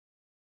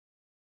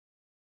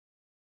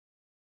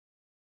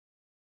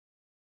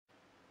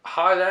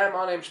Hi there,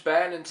 my name's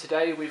Ben and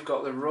today we've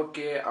got the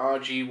RugGear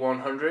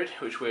RG100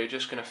 which we're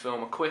just going to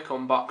film a quick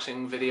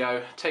unboxing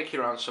video, take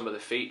you around some of the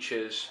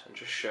features and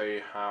just show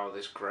you how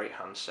this great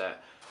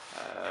handset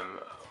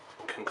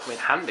can come in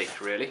handy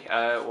really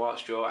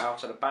whilst you're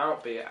out and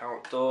about, be it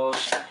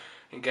outdoors,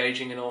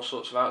 engaging in all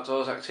sorts of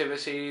outdoors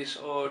activities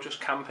or just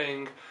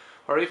camping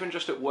or even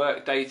just at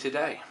work day to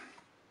day.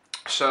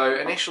 So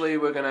initially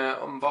we're going to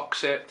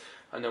unbox it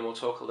and then we'll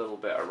talk a little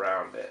bit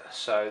around it.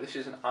 So this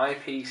is an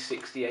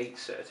IP68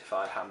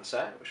 certified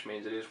handset, which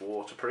means it is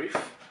waterproof.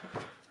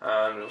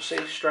 And you'll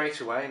see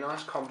straight away,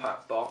 nice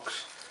compact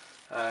box.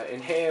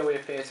 In here we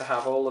appear to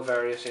have all the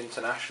various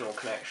international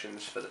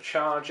connections for the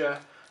charger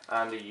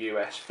and a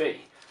USB.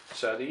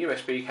 So the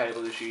USB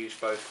cable is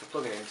used both for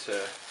plugging into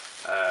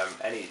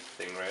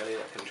anything really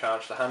that can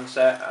charge the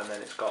handset, and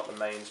then it's got the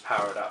mains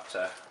power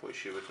adapter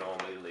which you would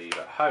normally leave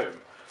at home.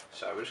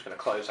 So we're just going to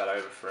close that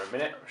over for a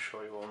minute. I'm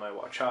sure you all know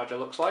what a charger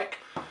looks like.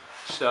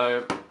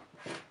 So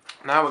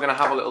now we're going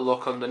to have a little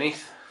look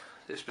underneath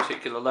this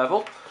particular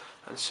level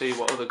and see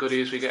what other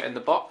goodies we get in the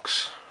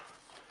box.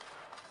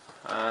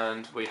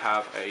 And we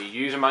have a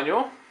user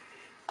manual.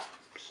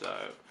 So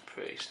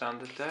pretty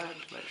standard there.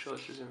 Just make sure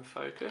this is in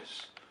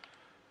focus.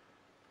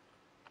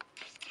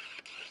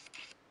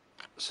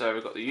 So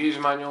we've got the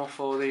user manual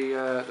for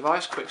the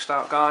device, quick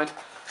start guide,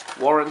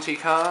 warranty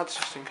cards,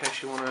 just in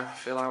case you want to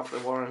fill out the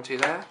warranty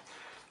there.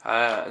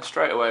 And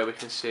straight away we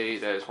can see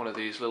there's one of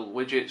these little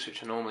widgets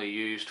which are normally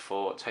used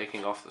for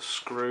taking off the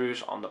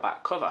screws on the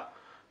back cover,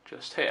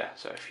 just here.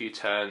 So a few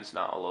turns and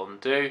that'll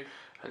undo,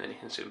 and then you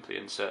can simply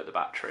insert the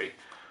battery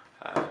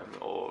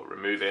or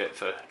remove it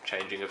for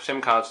changing of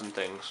SIM cards and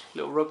things.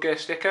 Little RugGear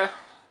sticker,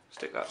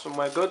 stick that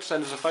somewhere good,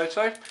 send us a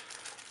photo.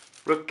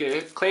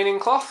 RugGear cleaning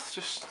cloth,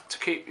 just to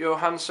keep your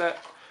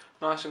handset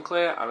nice and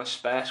clear, and a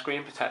spare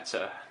screen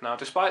protector. Now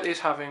despite these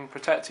having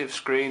protective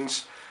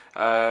screens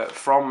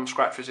from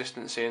scratch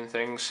resistancy and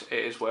things,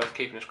 it is worth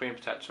keeping a screen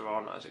protector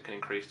on as it can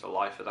increase the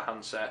life of the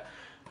handset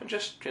and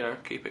just, you know,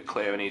 keep it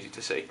clear and easy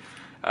to see.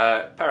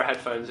 Pair of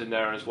headphones in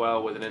there as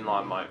well with an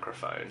inline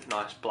microphone,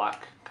 nice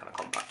black kind of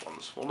compact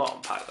ones. We'll not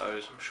unpack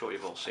those, I'm sure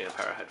you've all seen a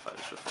pair of headphones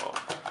before.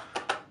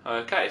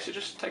 Okay, so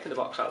just taking the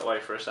box out of the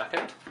way for a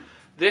second.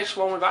 This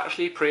one we've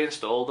actually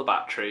pre-installed the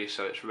battery,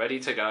 so it's ready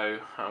to go,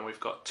 and we've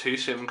got 2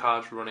 SIM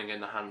cards running in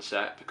the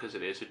handset because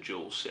it is a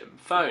dual SIM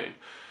phone.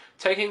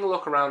 Taking a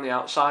look around the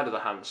outside of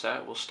the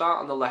handset, we'll start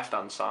on the left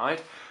hand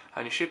side,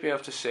 and you should be able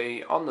to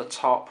see on the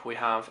top we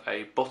have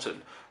a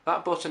button.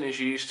 That button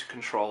is used to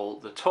control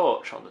the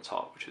torch on the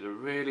top, which is a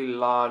really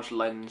large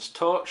lens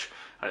torch,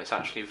 and it's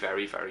actually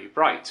very, very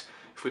bright.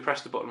 If we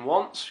press the button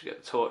once, you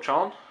get the torch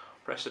on.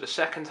 Press it a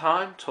second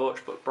time, torch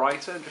but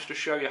brighter, and just to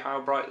show you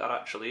how bright that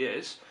actually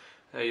is.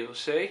 There you'll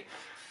see,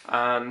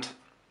 and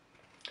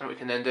what we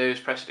can then do is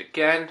press it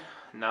again.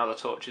 Now the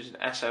torch is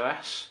in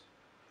SOS,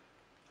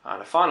 and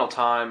a final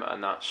time,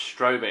 and that's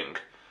strobing.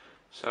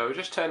 So we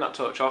just turn that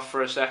torch off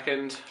for a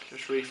second,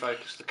 just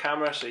refocus the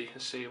camera so you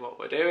can see what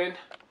we're doing.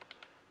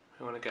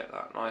 We want to get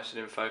that nice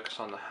and in focus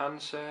on the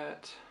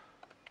handset.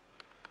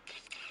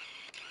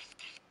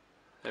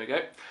 There we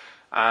go,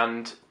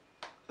 and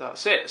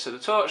that's it. So the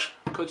torch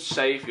could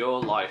save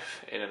your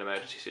life in an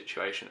emergency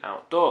situation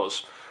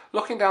outdoors.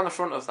 Looking down the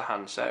front of the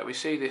handset, we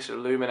see this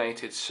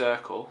illuminated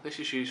circle. This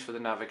is used for the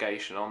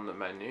navigation on the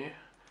menu,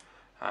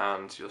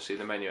 and you'll see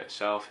the menu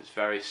itself is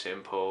very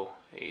simple,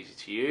 easy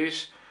to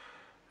use,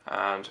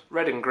 and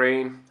red and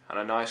green, and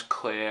a nice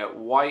clear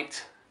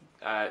white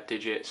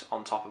digits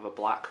on top of a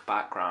black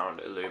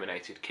background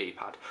illuminated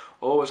keypad.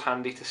 Always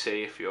handy to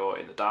see if you're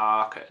in the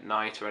dark, at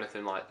night or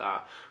anything like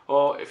that,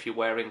 or if you're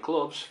wearing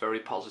gloves, very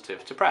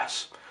positive to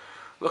press.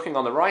 Looking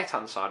on the right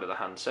hand side of the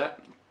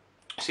handset,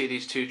 see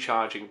these 2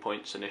 charging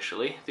points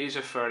initially. These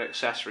are for an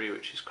accessory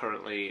which is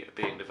currently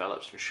being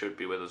developed and should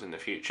be with us in the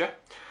future.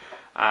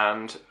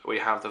 And we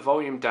have the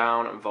volume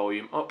down and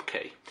volume up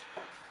key.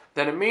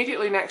 Then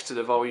immediately next to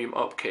the volume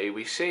up key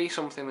we see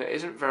something that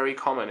isn't very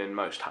common in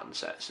most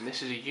handsets, and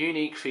this is a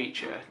unique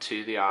feature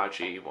to the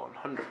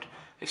RG100.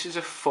 This is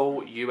a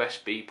full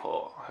USB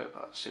port. I hope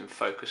that's in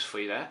focus for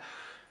you there.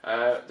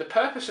 The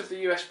purpose of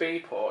the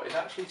USB port is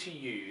actually to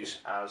use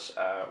as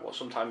what's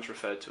sometimes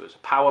referred to as a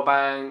power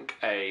bank,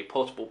 a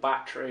portable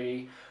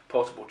battery,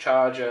 portable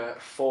charger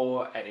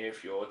for any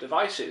of your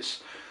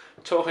devices.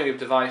 Talking of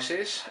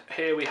devices,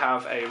 here we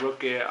have a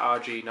RugGear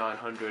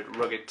RG900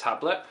 rugged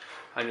tablet,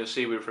 and you'll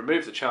see we've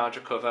removed the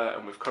charger cover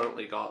and we've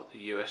currently got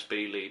the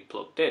USB lead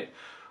plugged in.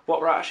 What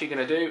we're actually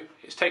going to do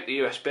is take the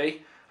USB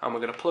and we're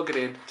going to plug it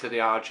in to the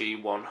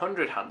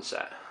RG100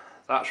 handset.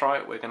 That's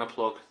right, we're going to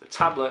plug the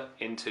tablet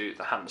into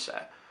the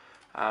handset.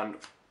 And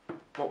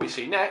what we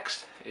see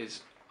next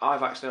is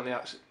I've accidentally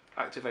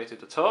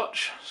activated the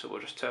torch, so we'll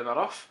just turn that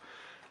off,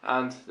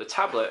 and the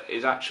tablet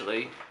is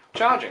actually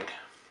charging.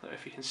 Now,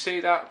 if you can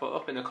see that, but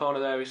up in the corner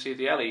there we see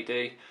the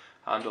LED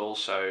and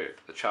also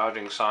the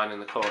charging sign in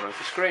the corner of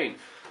the screen.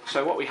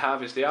 So what we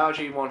have is the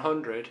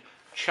RG100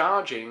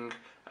 charging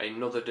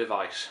another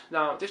device.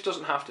 Now this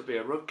doesn't have to be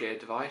a RugGear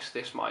device,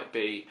 this might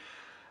be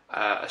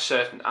a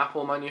certain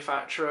Apple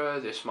manufacturer.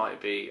 This might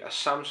be a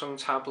Samsung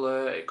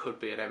tablet, it could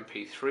be an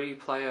MP3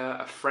 player,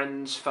 a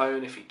friend's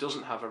phone if he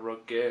doesn't have a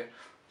RugGear.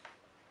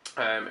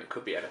 It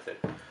could be anything.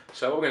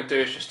 So what we're going to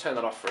do is just turn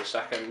that off for a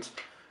second,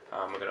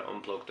 and we're going to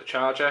unplug the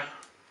charger.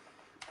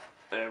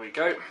 There we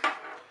go.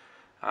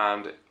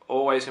 And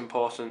always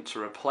important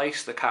to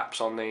replace the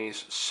caps on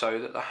these so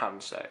that the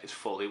handset is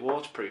fully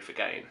waterproof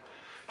again.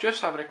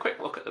 Just having a quick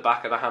look at the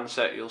back of the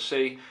handset, you'll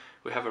see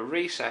we have a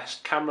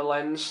recessed camera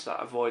lens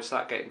that avoids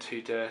that getting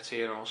too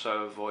dirty and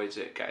also avoids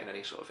it getting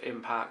any sort of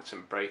impact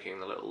and breaking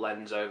the little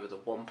lens over the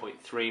 1.3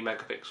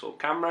 megapixel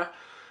camera.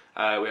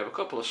 We have a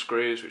couple of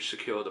screws which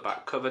secure the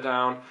back cover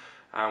down,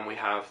 and we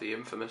have the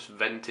infamous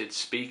vented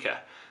speaker.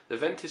 The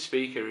vented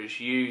speaker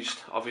is used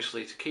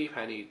obviously to keep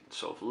any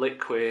sort of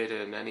liquid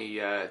and any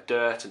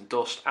dirt and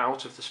dust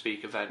out of the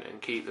speaker vent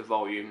and keep the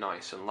volume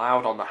nice and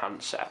loud on the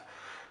handset.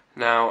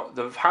 Now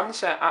the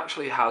handset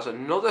actually has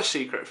another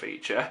secret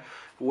feature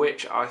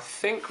which I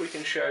think we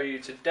can show you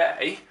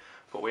today,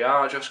 but we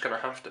are just going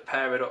to have to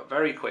pair it up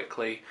very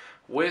quickly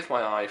with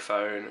my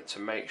iPhone to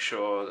make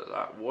sure that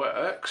that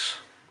works.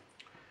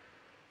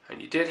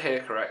 And you did hear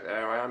correct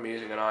there, I am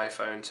using an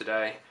iPhone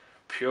today,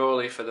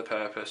 purely for the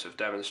purpose of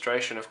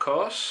demonstration, of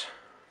course.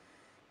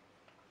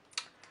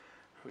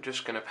 We're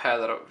just going to pair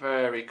that up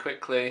very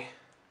quickly.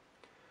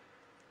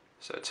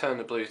 So turn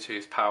the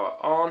Bluetooth power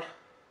on.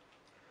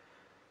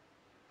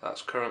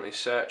 That's currently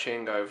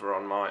searching over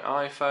on my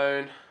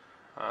iPhone,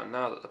 and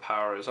now that the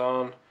power is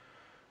on,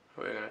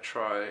 we're going to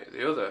try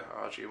the other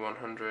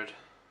RG100,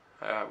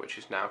 which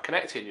is now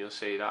connected. You'll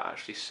see that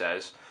actually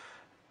says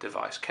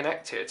device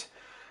connected.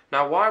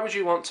 Now why would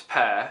you want to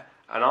pair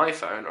an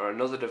iPhone or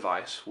another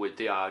device with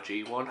the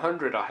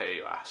RG100, I hear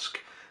you ask?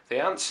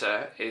 The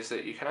answer is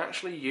that you can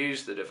actually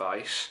use the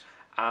device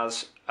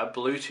as a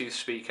Bluetooth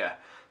speaker,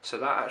 so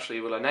that actually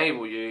will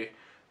enable you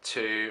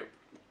to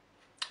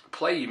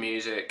play your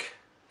music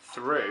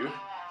through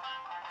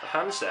the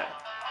handset.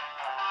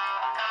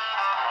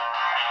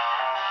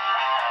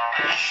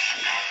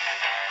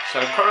 So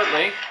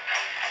currently,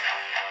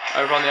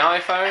 over on the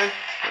iPhone,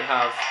 we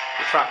have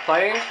the track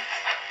playing,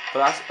 but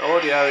that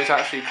audio is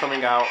actually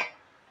coming out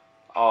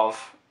of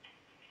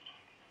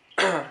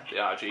the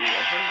RG100.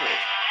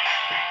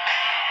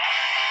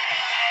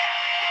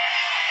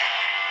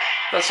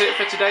 That's it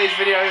for today's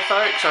video,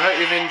 folks. I hope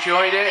you've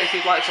enjoyed it. If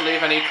you'd like to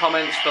leave any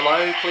comments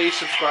below, please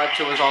subscribe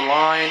to us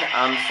online,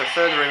 and for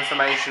further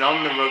information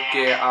on the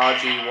RugGear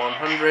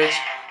RG100,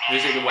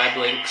 visit the web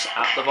links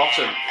at the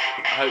bottom.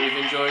 I hope you've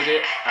enjoyed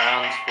it,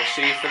 and we'll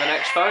see you for the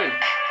next phone.